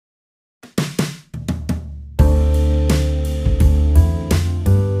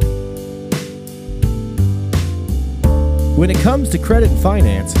When it comes to credit and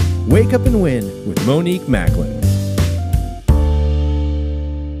finance, wake up and win with Monique Macklin.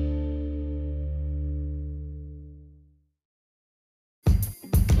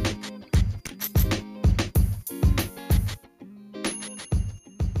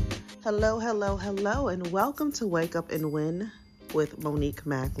 Hello, and welcome to Wake Up and Win with Monique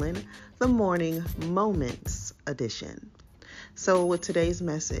Macklin, the morning MoeMents edition. So with today's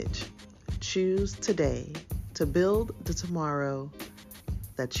message, choose today to build the tomorrow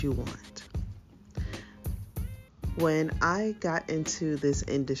that you want. When I got into this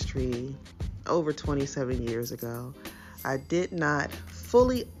industry over 27 years ago, I did not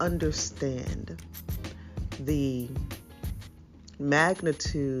fully understand the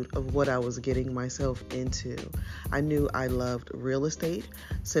magnitude of what I was getting myself into. I knew I loved real estate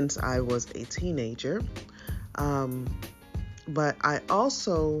since I was a teenager, but I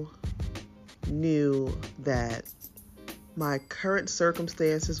also knew that my current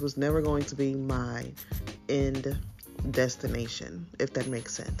circumstances was never going to be my end destination, if that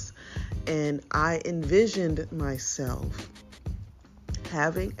makes sense. And I envisioned myself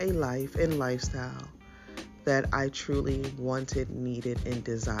having a life and lifestyle that I truly wanted, needed, and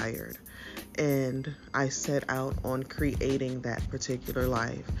desired. And I set out on creating that particular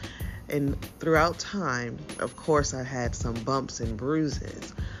life. And throughout time, of course, I had some bumps and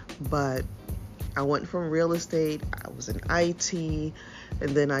bruises, but I went from real estate, I was in IT, and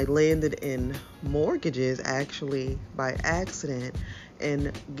then I landed in mortgages actually by accident.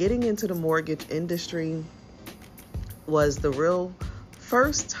 And getting into the mortgage industry was the real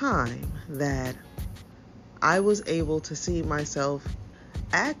first time that I was able to see myself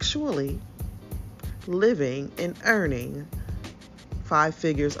actually living and earning 5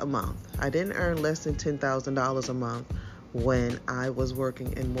 figures a month. I didn't earn less than $10,000 a month when I was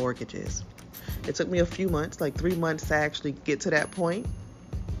working in mortgages. It took me a few months, like 3 months, to actually get to that point.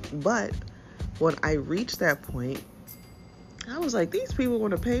 But when I reached that point, I was like, these people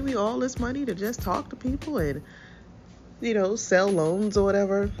want to pay me all this money to just talk to people and, sell loans or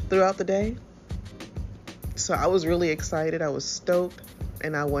whatever throughout the day. So I was really excited. I was stoked,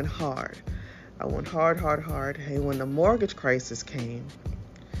 and I went hard. I went hard. And when the mortgage crisis came,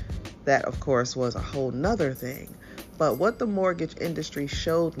 that of course was a whole nother thing. But what the mortgage industry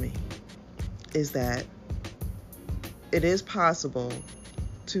showed me is that it is possible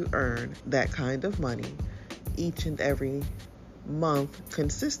to earn that kind of money each and every month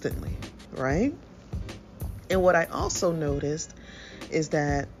consistently, right? And what I also noticed is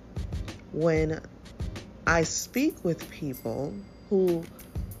that when I speak with people who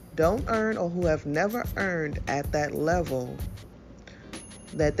don't earn or who have never earned at that level,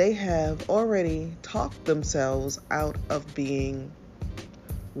 that they have already talked themselves out of being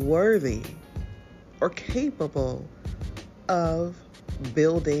worthy or capable of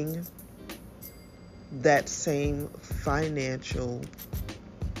building that same financial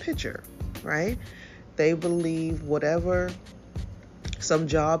picture, right? They believe whatever some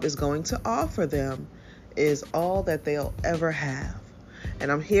job is going to offer them is all that they'll ever have.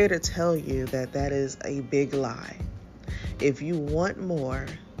 And I'm here to tell you that that is a big lie. If you want more,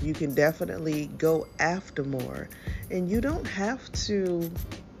 you can definitely go after more. And you don't have to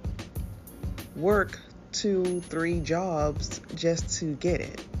work 2-3 jobs just to get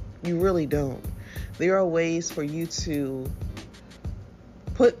it. You really don't. There are ways for you to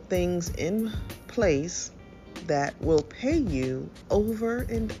put things in place that will pay you over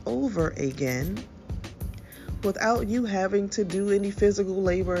and over again without you having to do any physical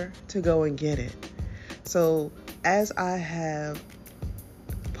labor to go and get it. So as I have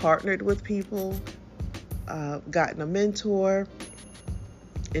partnered with people, gotten a mentor,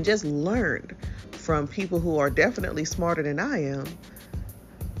 and just learned from people who are definitely smarter than I am,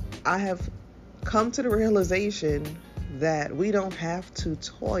 I have come to the realization that we don't have to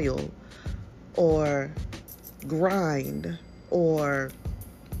toil or grind or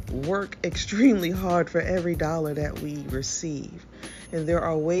work extremely hard for every dollar that we receive. And there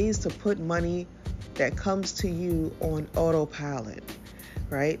are ways to put money that comes to you on autopilot,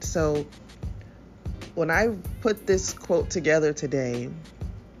 right? So when I put this quote together today,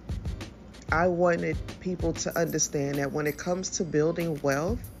 I wanted people to understand that when it comes to building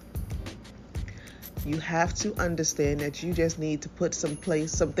wealth, you have to understand that you just need to put some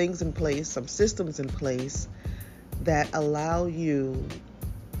things in place, some systems in place that allow you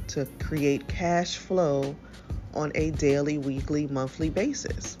to create cash flow on a daily, weekly, monthly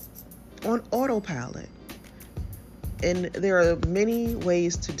basis on autopilot. And there are many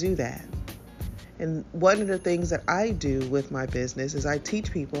ways to do that. And one of the things that I do with my business is I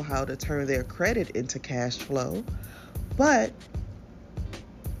teach people how to turn their credit into cash flow, But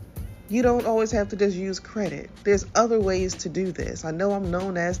you don't always have to just use credit. There's other ways to do this. I know I'm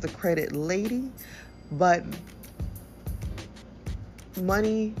known as the credit lady, but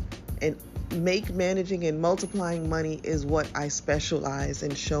money and managing and multiplying money is what I specialize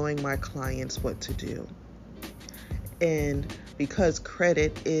in, showing my clients what to do. And because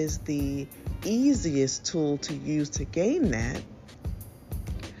credit is the easiest tool to use to gain that,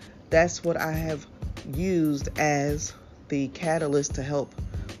 that's what I have used as the catalyst to help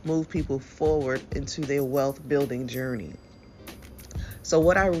move people forward into their wealth building journey. So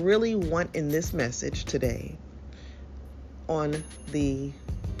what I really want in this message today on the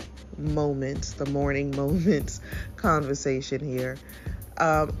MoeMents, the morning MoeMents conversation here,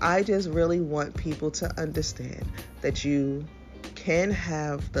 I just really want people to understand that you can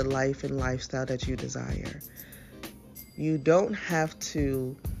have the life and lifestyle that you desire. You don't have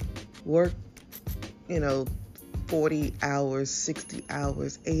to work, 40 hours, 60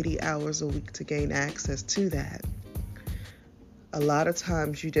 hours, 80 hours a week to gain access to that. A lot of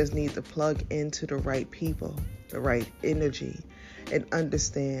times you just need to plug into the right people, the right energy, and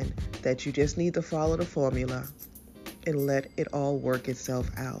understand that you just need to follow the formula and let it all work itself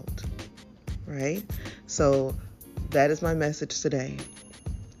out, right? So that is my message today.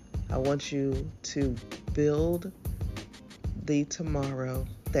 I want you to build the tomorrow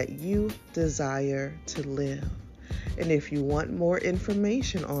that you desire to live. And if you want more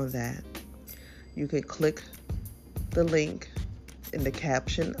information on that, you can click the link in the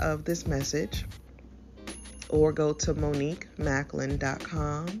caption of this message or go to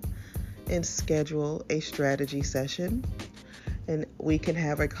MoeMents.com and schedule a strategy session. And we can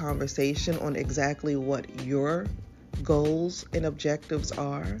have a conversation on exactly what your goals and objectives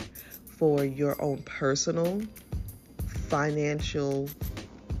are for your own personal financial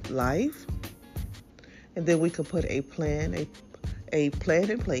life. And then we could put a plan in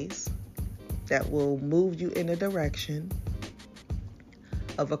place that will move you in a direction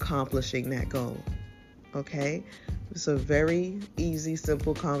of accomplishing that goal. Okay? It's a very easy,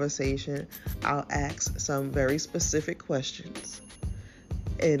 simple conversation. I'll ask some very specific questions,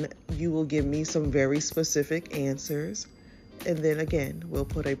 and you will give me some very specific answers. And then again, we'll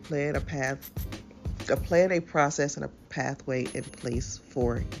put a plan, a process, and a pathway in place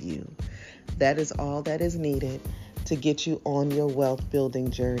for you. That is all that is needed to get you on your wealth building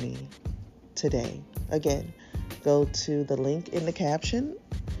journey today. Again, go to the link in the caption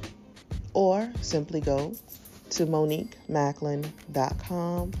or simply go to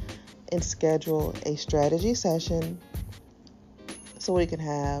MoeMents.com and schedule a strategy session so we can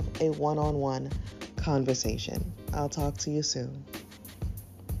have a one-on-one conversation. I'll talk to you soon.